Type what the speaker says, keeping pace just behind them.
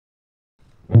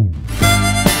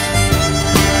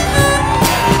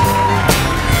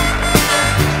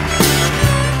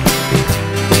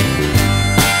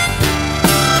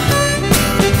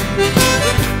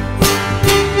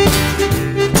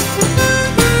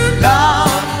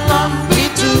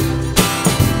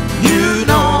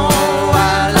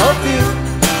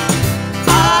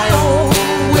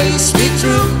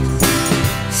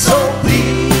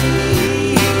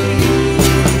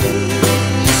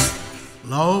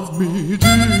love me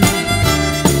dear.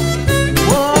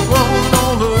 Oh, oh, no,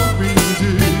 love me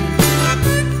dear.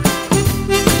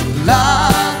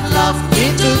 Love me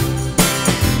too.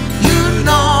 You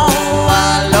know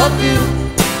I love you.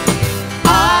 I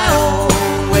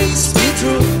always be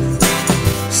true.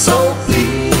 So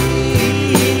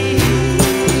please,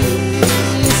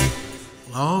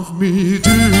 love me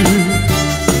dear.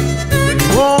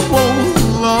 Oh, oh,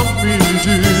 love me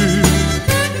dear.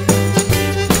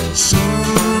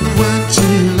 Sun went to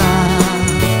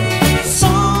light.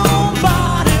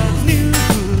 Somebody new.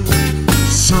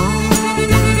 Sun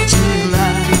went to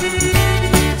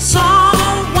light.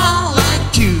 Someone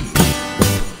like you.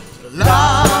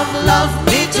 Love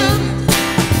me too.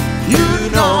 You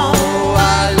know I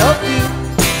love you.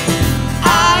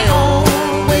 I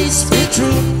always be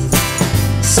true.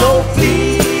 So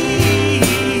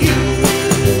please,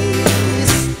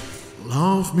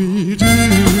 love me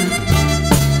dear.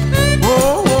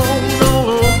 Oh, oh, no,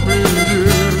 love me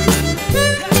dear.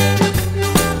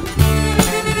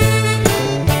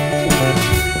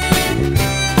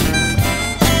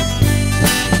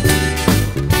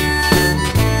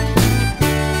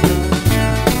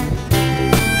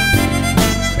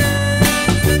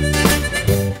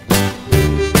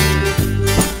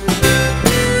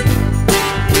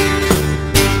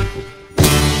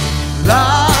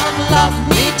 Love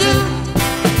me too.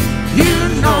 You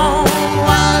know I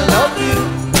love you.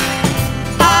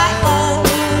 I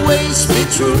always be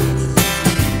true.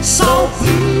 So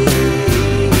please,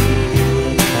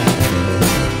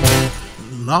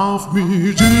 love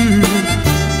me dear.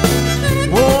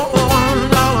 Oh, oh,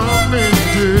 love me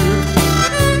dear.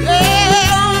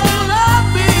 Yeah, love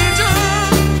me dear.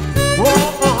 Oh,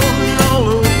 oh,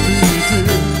 love me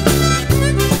dear.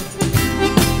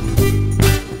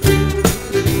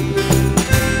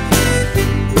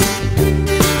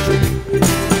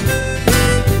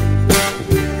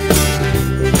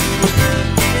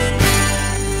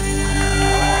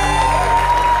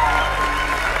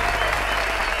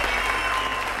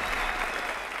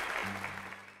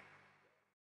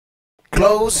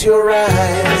 Close your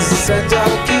eyes and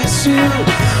I'll kiss you.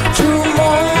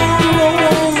 Tomorrow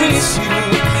I'll miss you.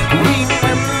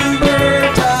 Remember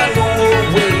I'll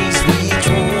always be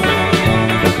true.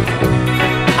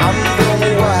 I'm gone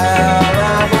while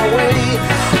I'm away.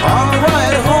 I'll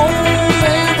ride home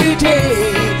every day,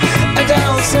 and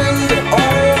I'll send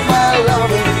all my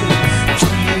loving to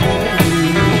you.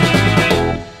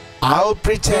 I'll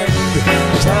pretend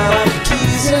that I'm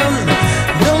kissing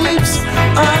the lips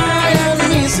I am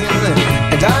missing,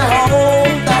 and I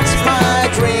hope that my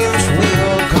dreams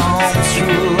will come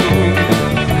true.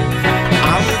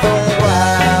 I'm gone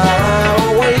while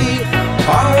away.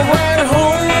 I'll ride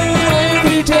home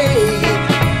every day,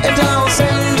 and I'll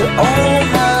send all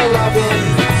my loving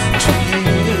to you.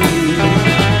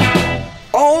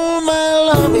 All my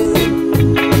loving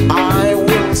I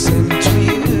will send to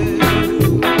you.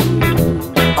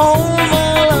 All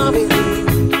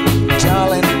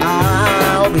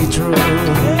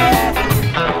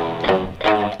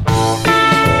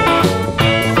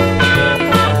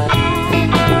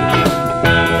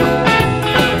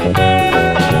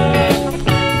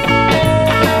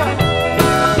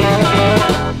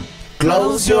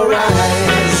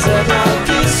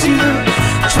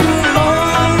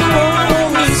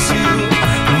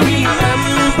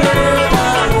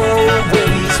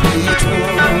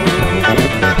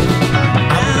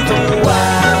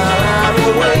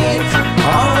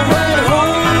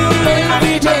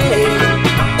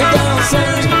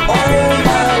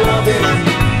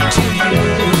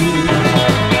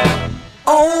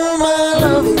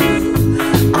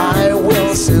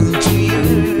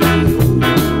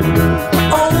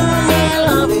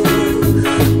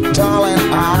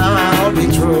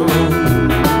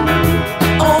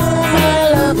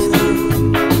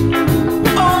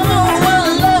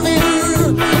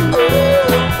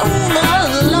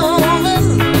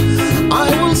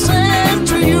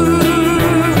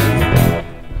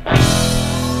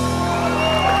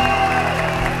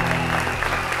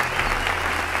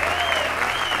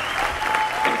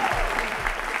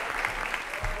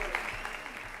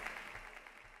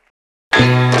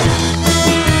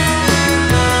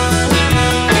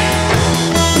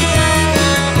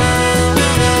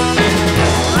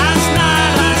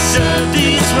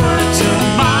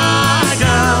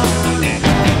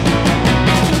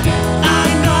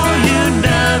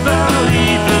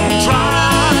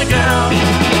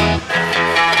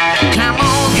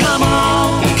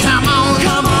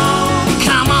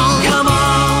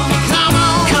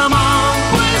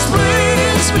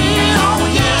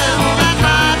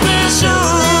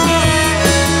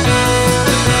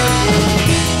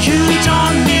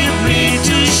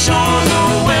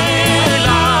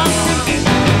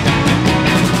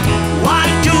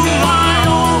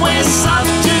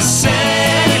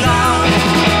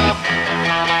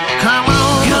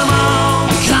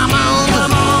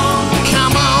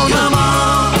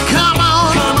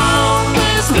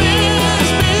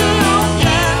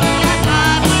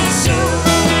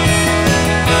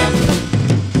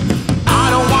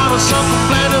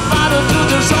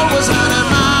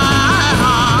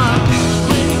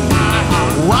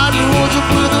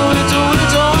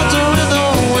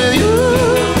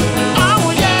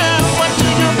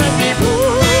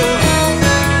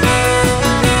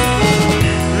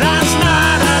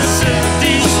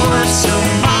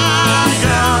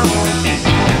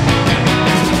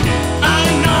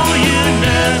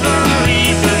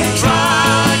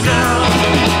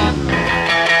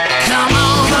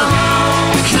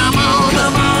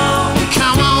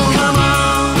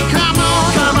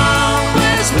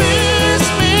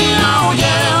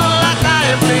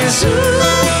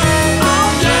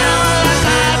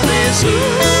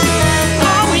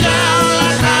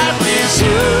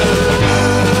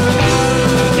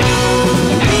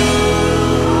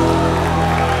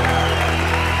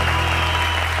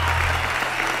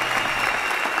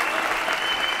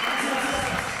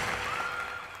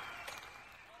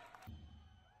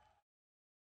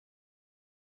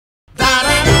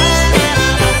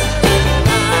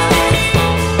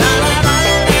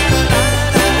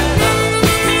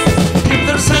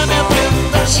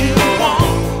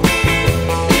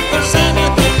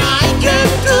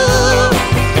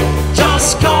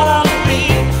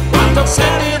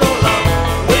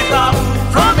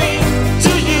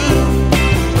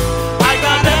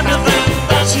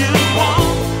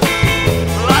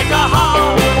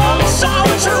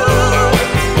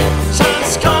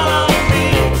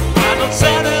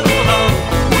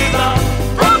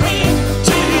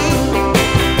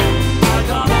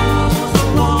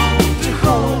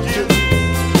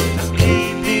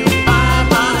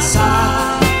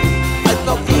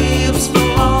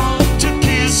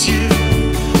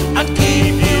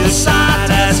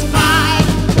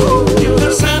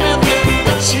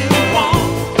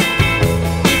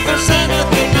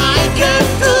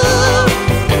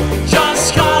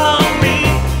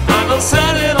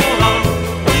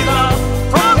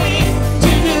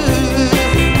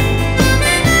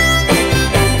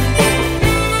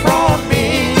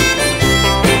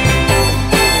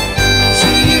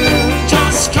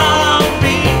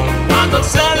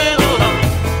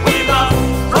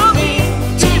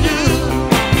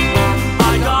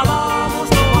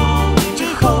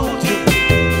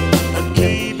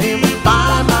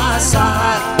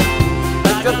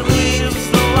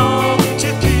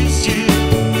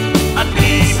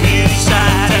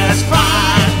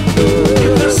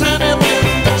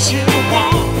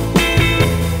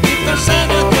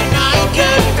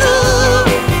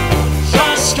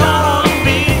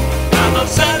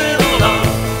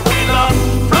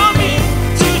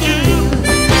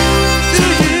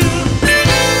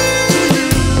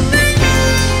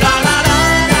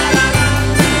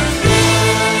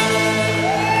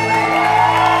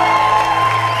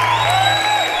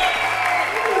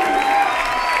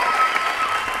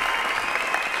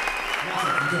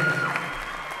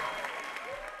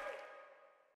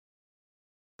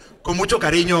con mucho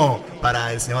cariño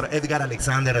para el señor Edgar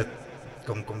Alexander,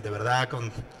 de verdad,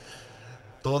 con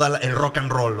todo el rock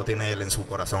and roll lo tiene él en su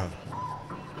corazón.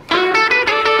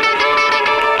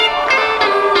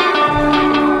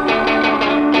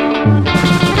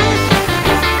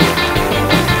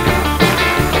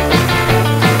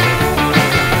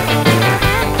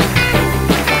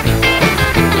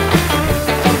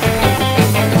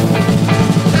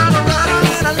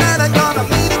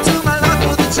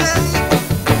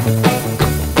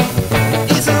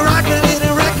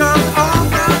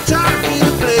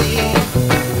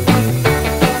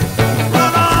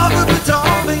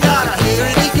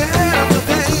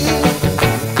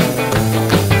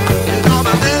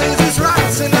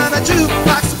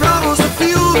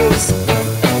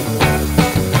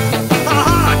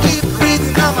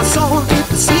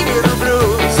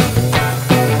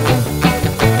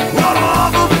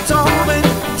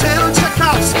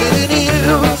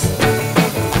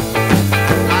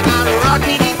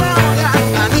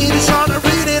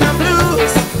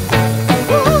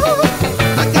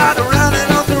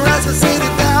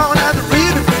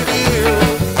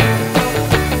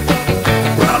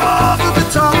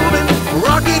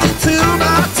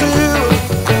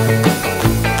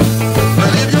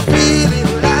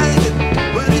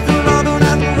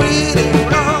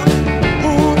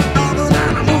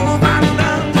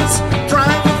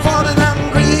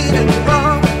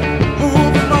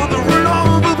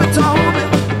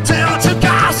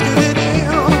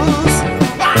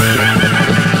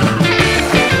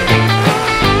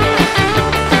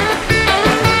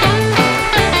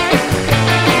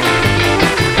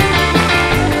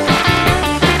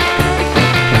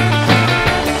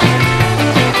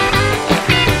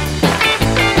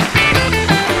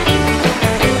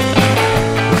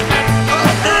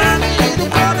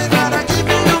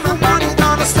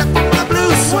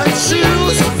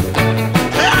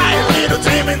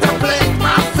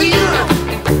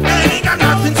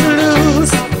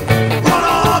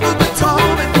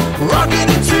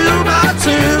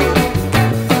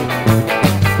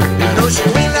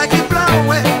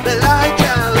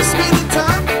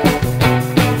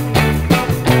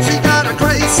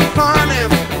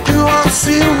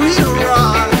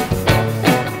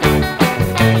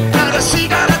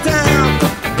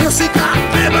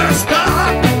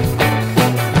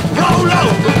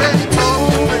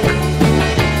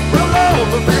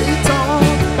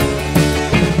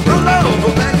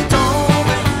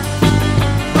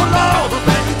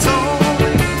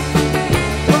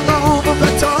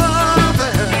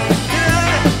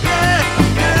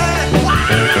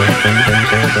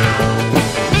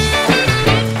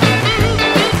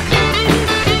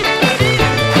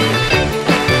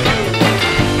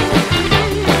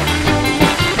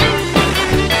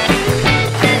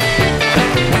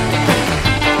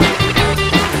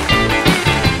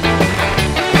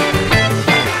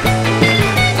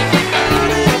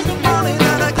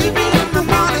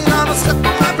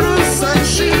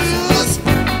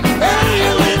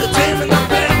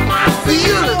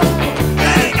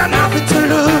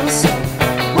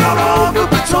 Roll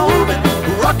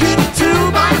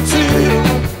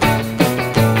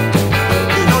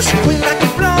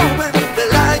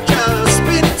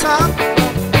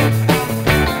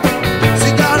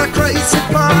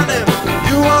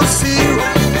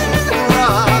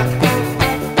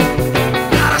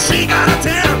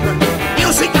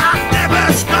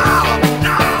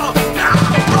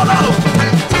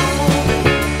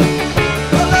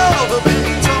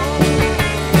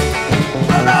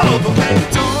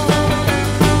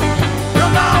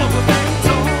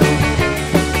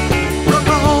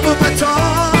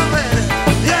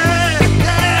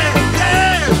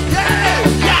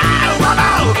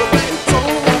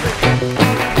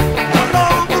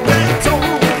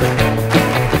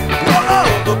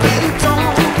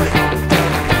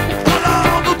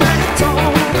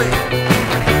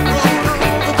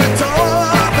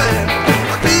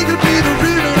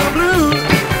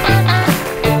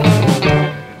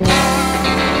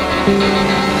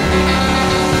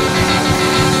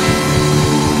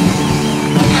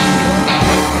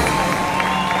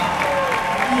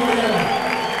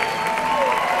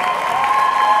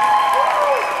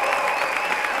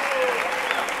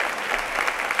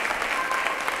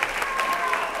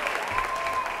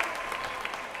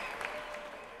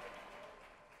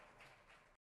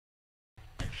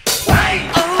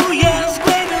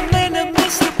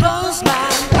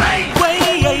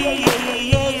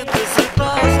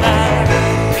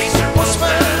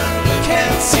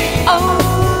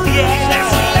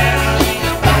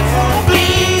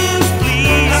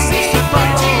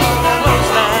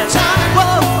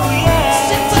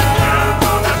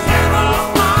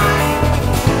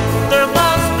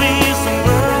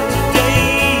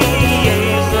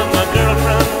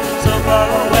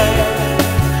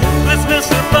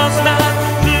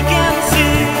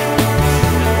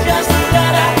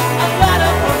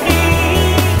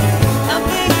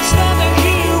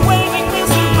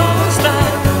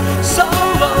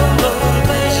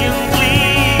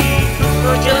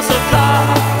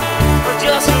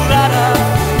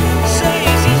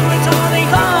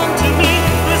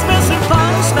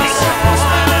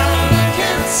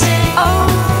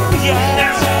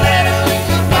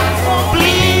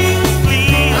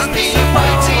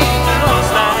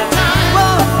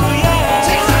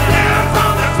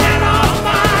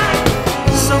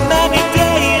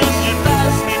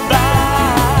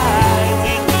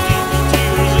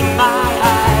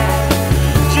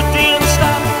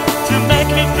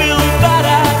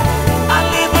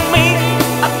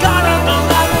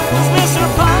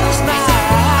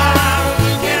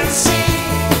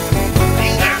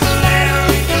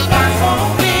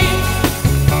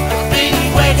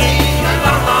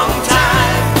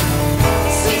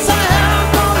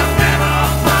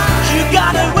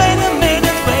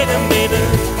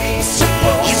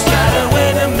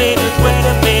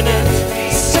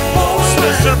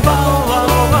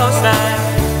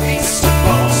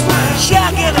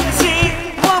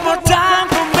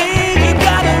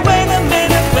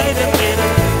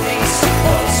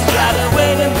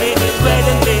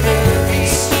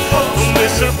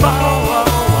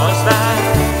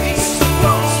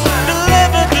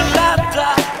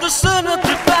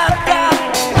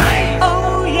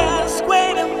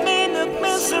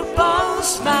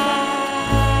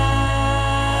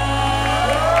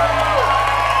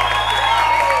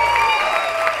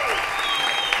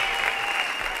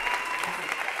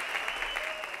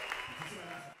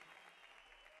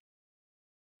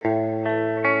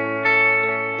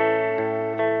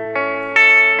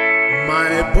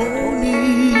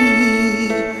pony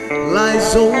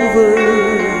lies over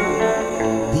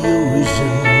the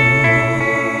ocean.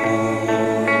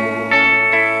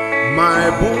 My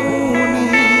pony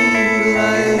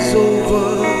lies over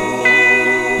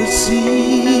the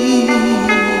sea.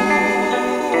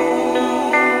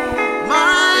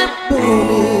 My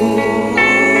pony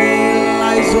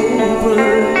lies over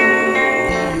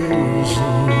the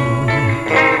ocean.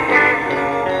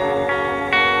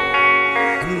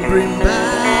 And bring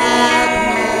back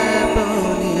my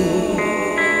pony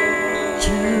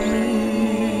to me.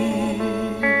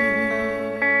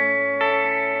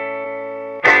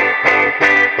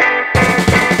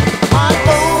 My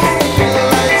pony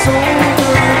lies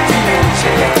over the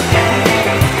ocean.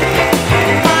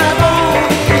 My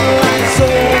pony lies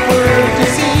over the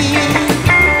sea.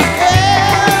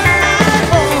 Yeah, my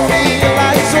pony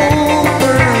lies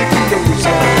over the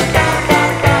ocean.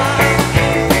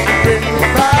 Bring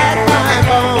back my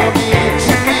pony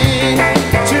to me,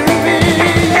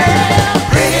 yeah.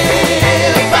 Bring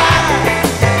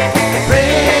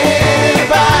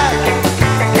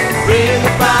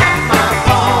back my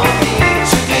pony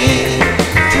to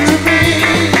me,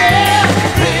 yeah.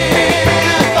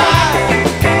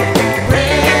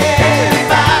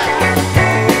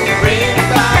 Bring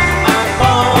back my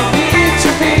pony to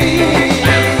me.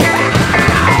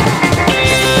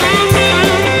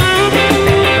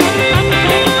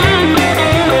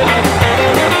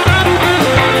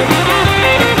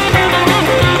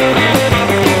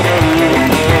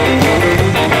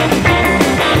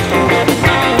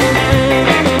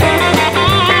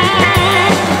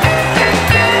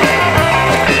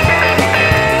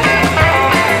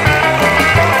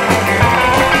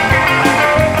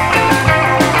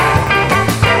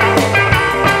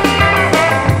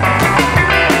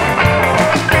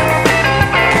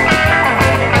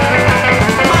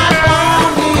 My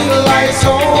pony lies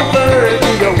over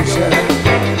the ocean.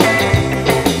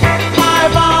 My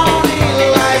pony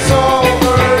lies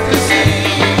over the sea.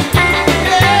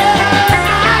 Yeah,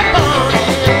 my pony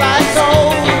lies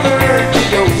over the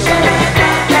ocean.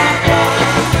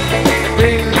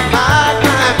 Bring back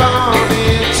my pony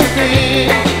to me,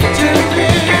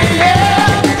 yeah.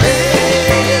 Bring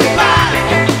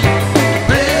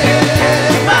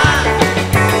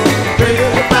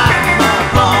back my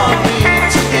pony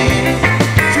to me,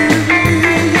 yeah.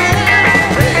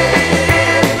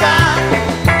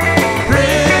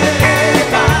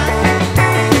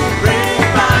 Bring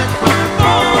back my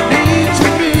pony to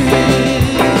me.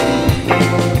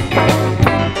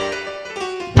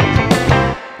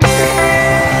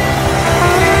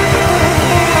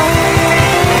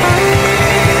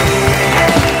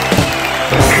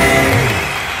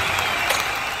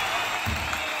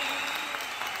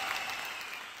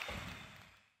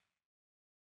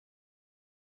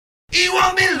 You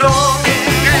want me long,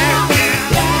 yeah,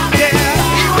 yeah, yeah.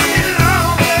 You want me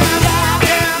long, yeah,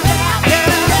 yeah,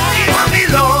 yeah. You want me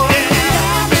long,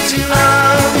 till I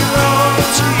belong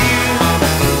to you.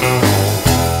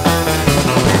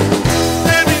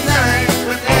 Every night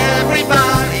when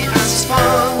everybody has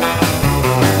fun,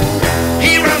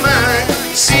 here am I,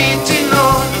 sitting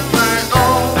on my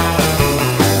own.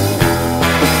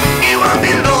 You want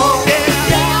me long, yeah,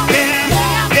 yeah,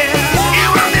 yeah. You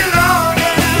want me long,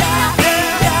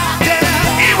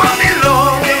 you want me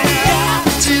long,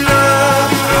 till I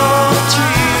belong to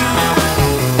you.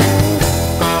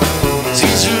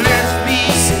 Since you left me,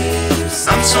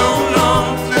 I'm so long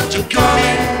that you're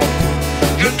coming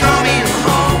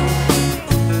home.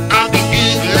 I'll be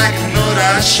good like I know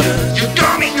that I should. You're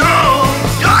coming home,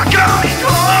 you're coming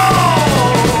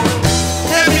home.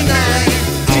 Every night,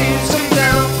 tears come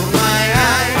down from my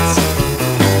eyes.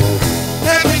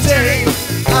 Every day,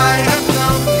 I have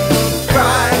nothing to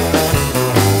cry.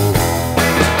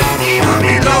 You want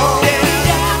me long,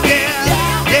 yeah, yeah,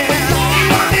 yeah. You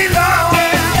want me long,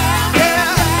 yeah,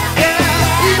 yeah.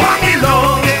 You want me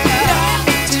long,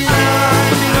 till I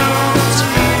belong to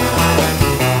you.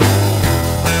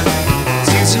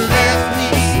 Since you left me,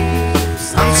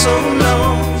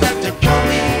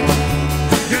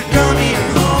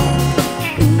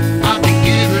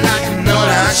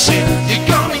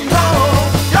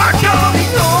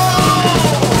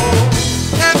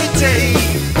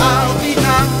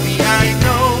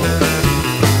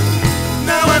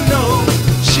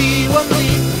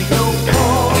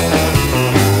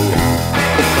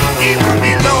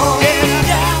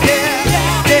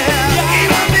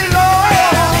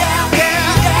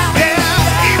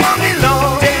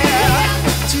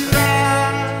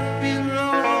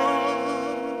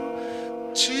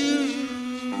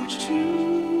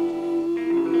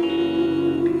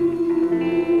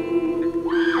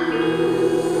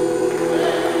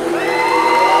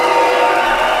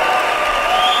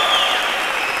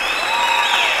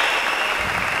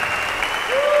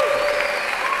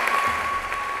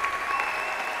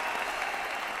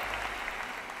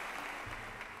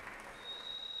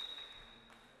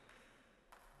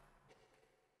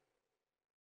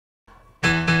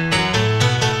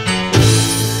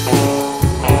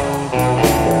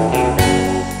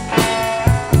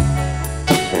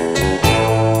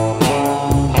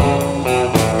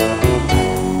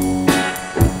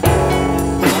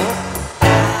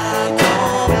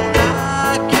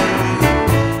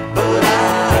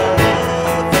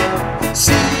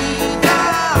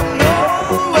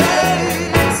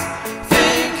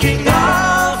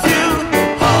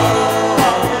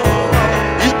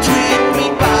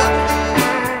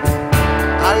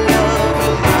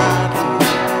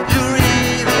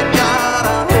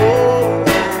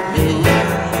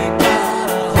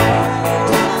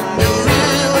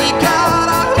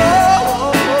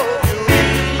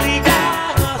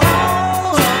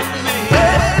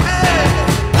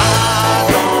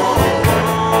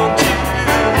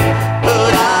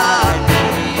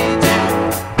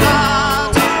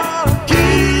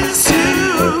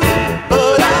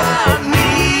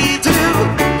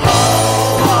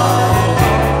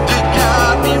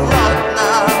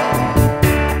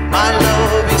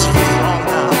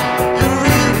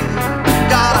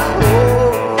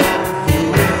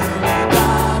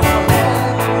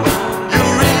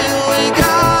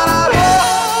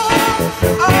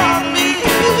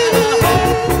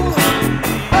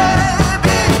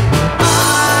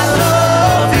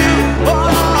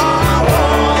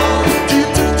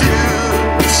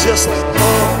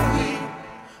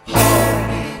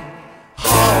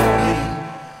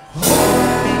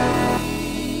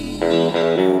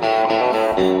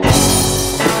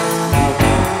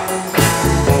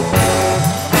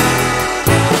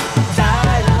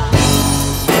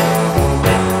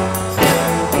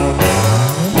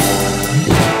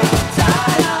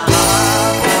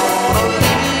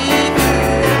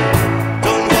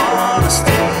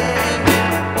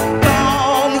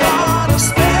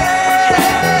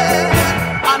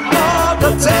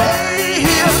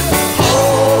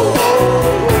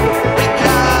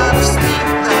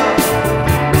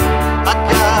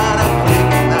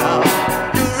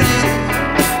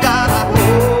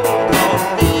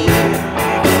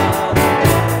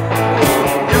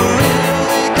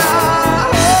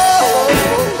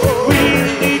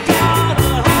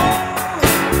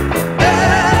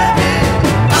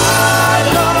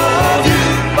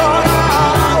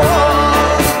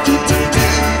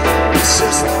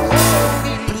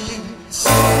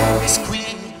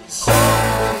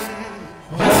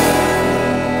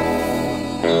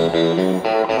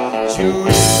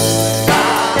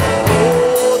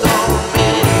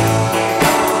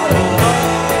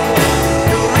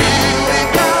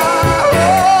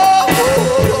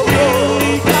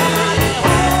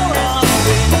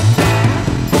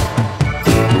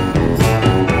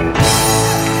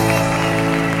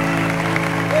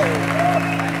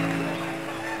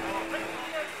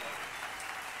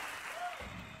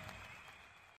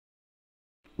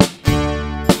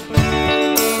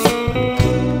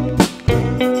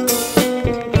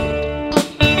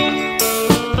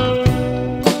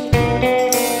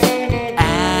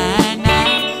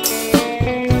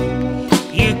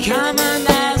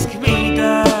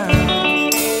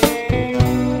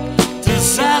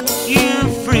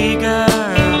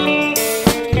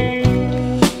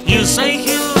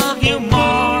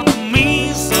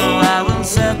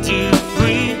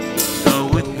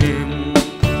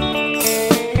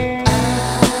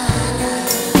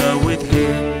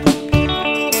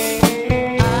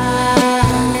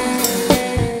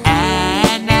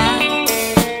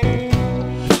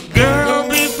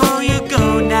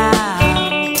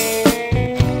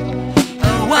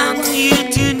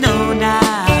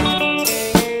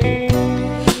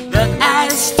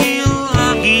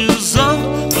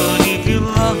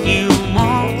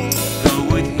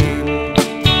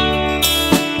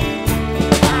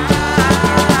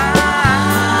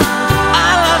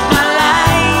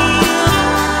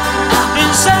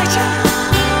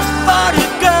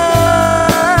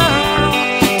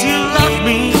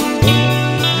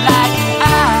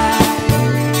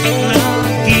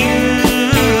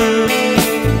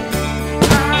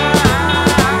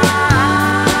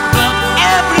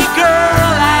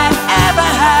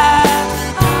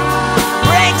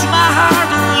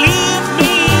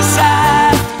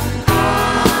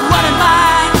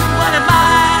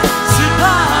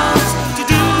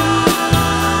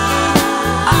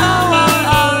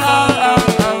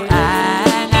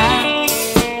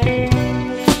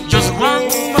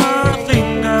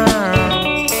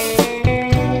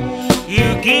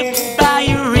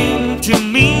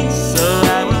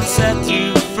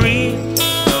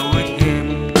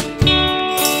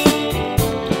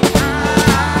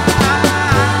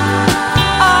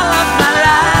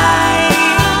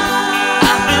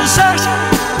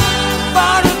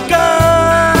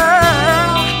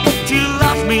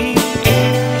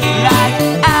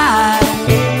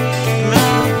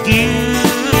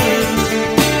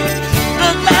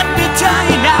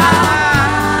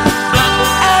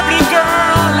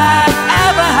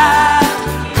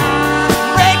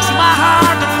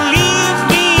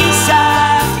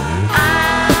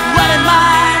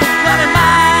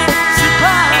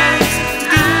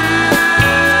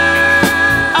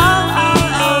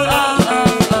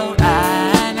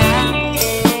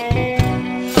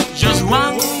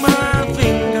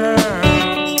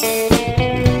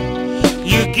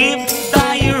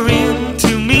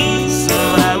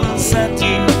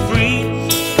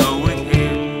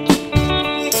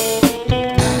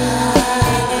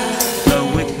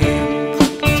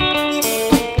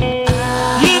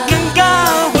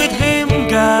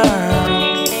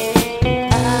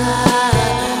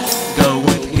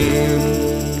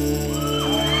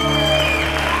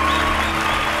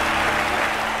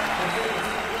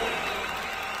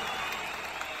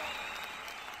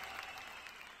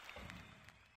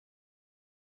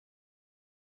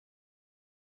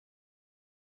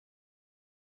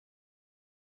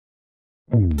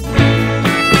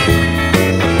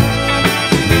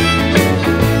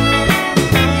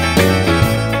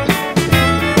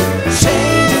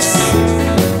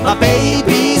 My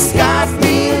baby's got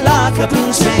me locked up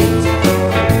in chains,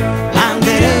 and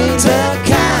it ain't a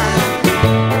kind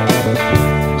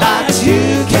that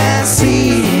you can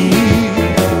see.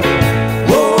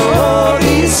 Whoa,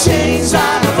 these chains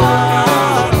are the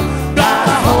ball, got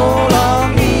a hold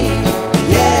on me,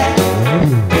 yeah.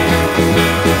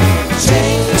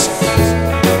 Chains,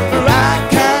 I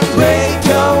can't break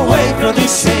away from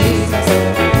these chains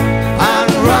and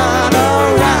run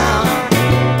around,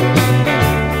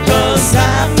 'cause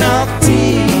I'm not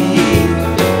deep.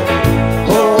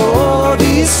 Oh,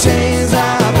 these chains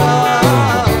are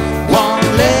all won't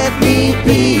let me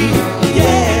be,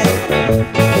 yeah.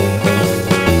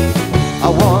 I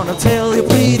wanna tell you,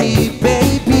 pretty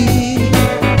baby,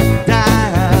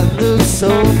 that I look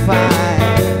so fine.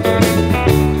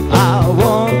 I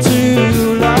want to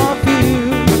love you,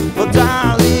 but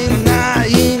darling, I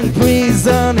in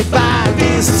prison if I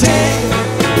this chain.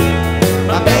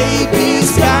 My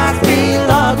baby's got me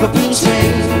locked up in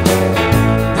chains,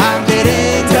 and it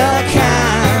ain't the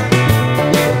kind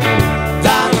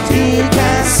that you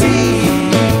can see.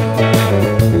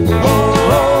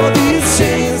 Oh, these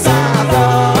chains are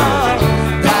the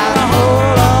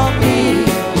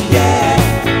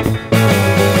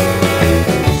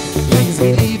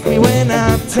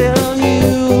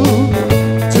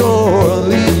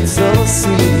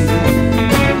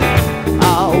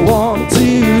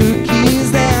to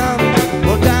kiss them.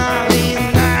 Oh darling,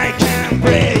 I can't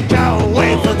break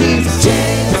away from these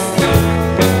chains.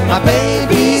 My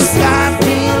baby's got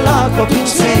me locked up in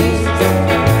chains.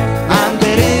 And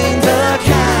it ain't the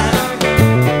kind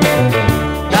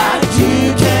that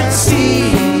you can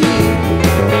see.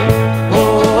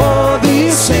 Oh,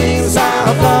 these chains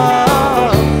are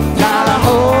love got a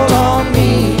hold on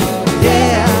me,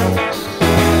 yeah.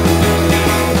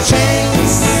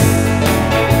 Chains,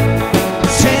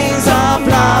 chains of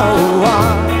flower,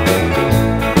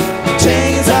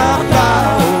 chains of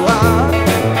flower,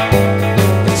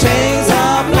 chains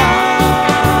of love.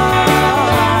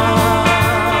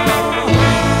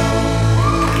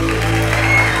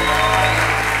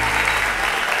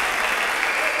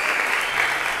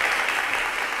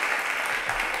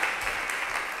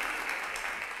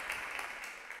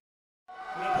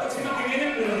 La próxima que viene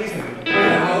me lo dicen.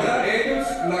 Ahora ellos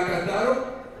la cantaron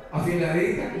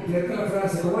afinadita, completa la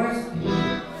frase. ¿Cómo es?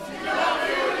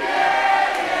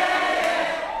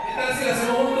 ¿Qué tal si la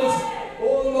hacemos juntos?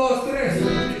 1, 2, 3.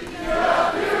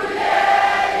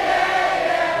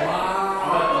 ¡Wow!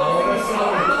 Ahora sí,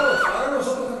 todos. Ahora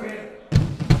nosotros también.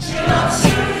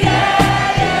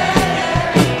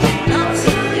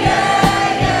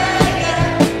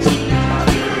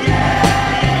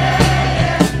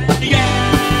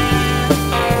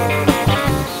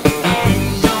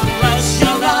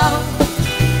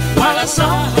 While I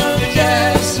saw her, yeah.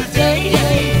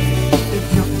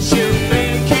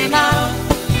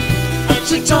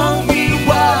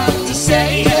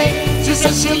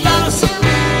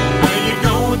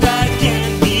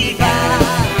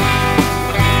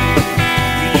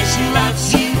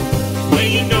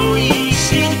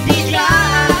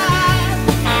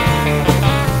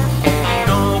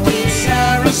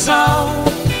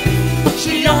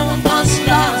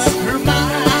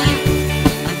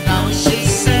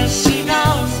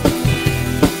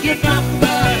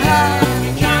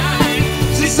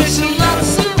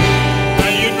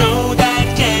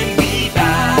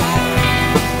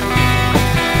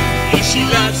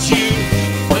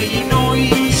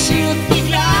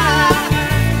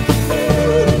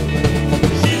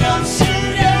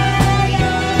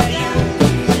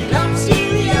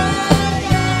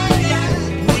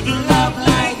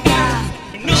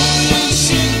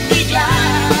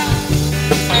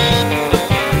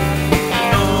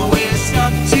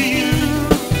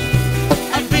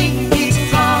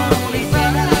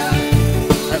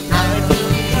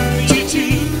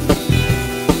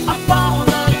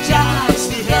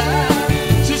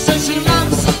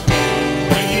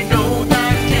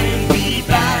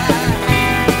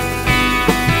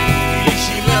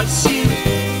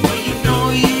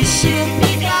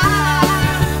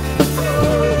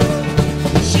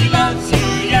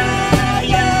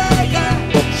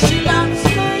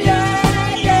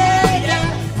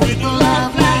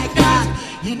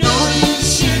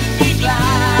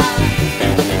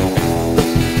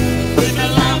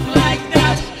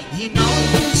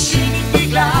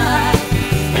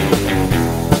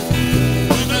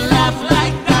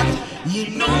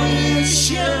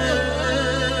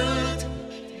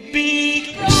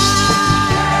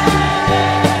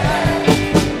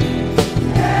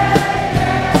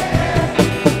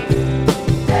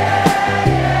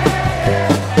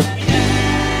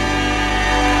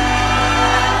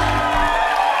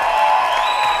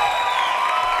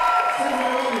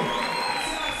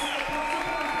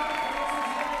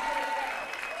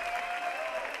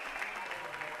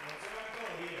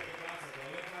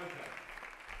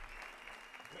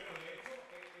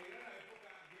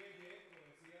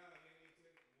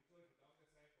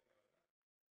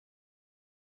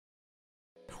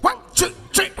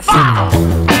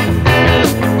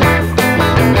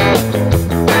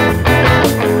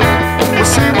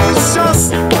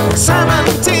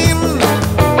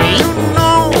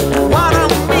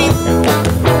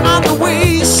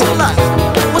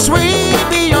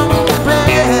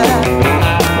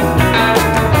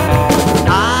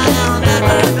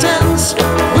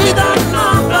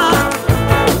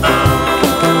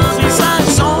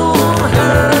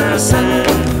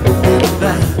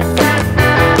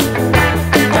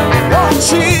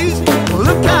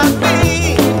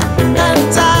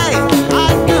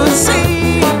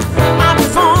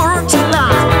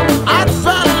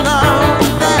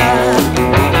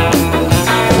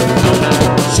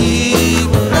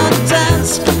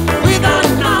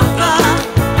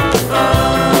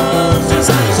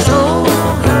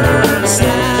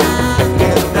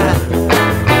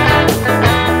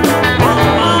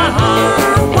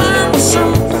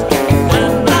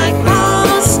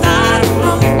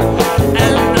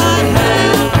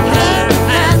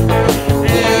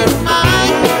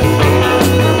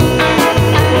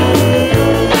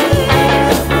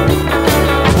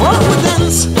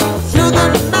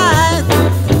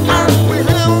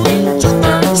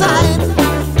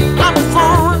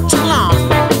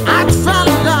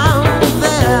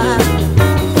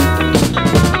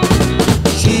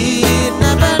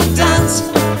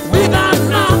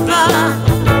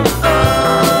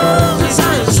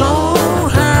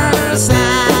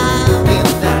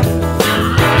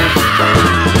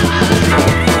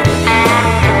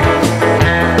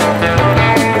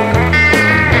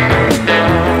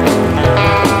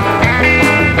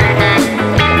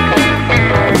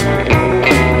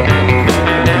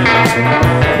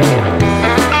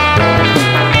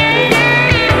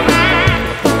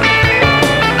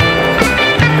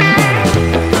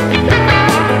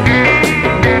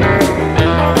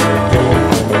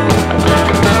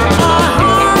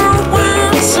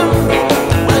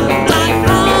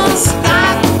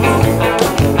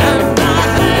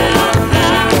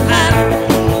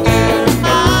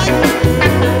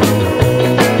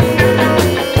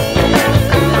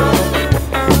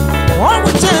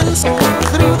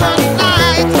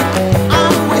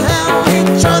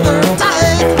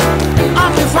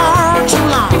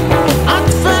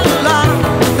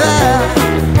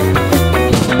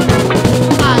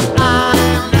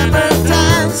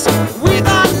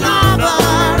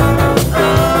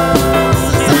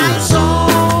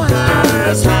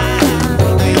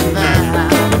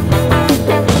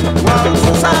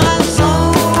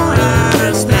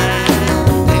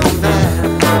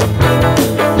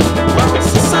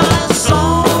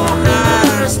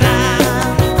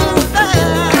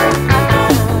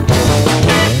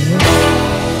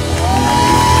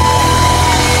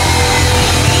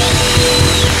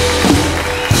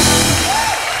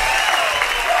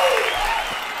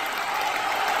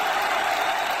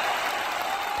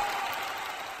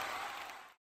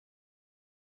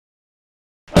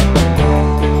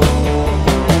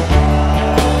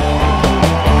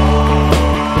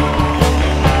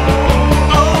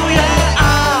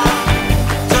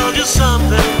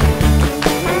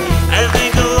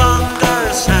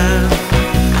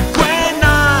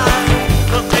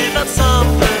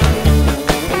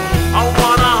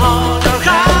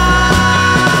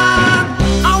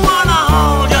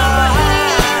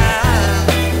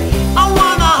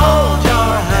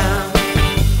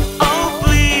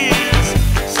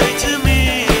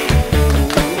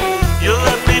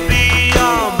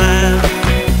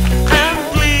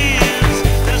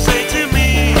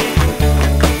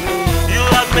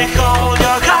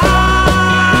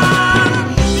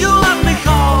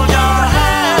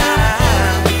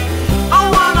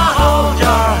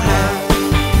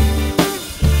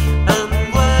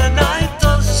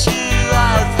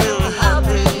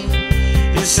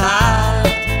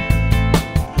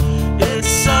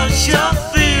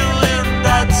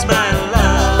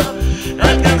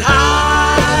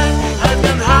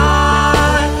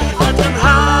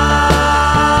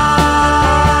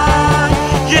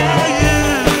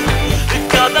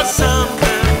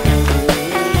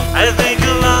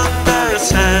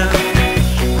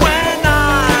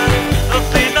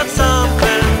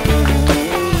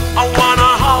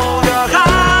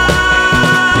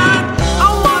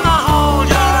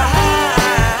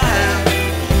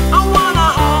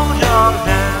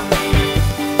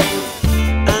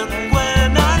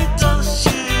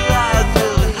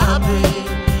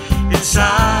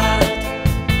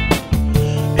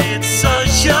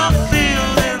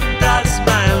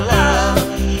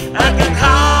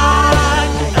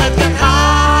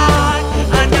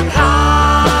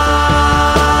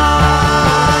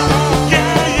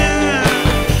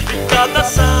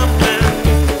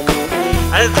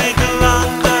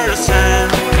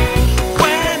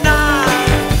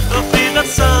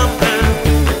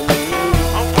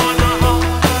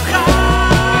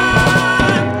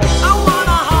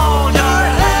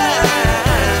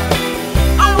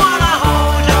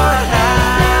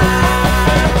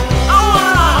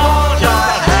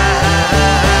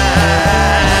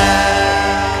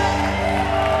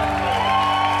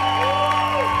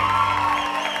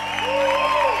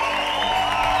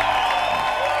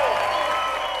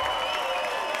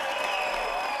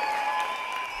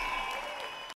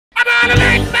 gonna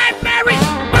let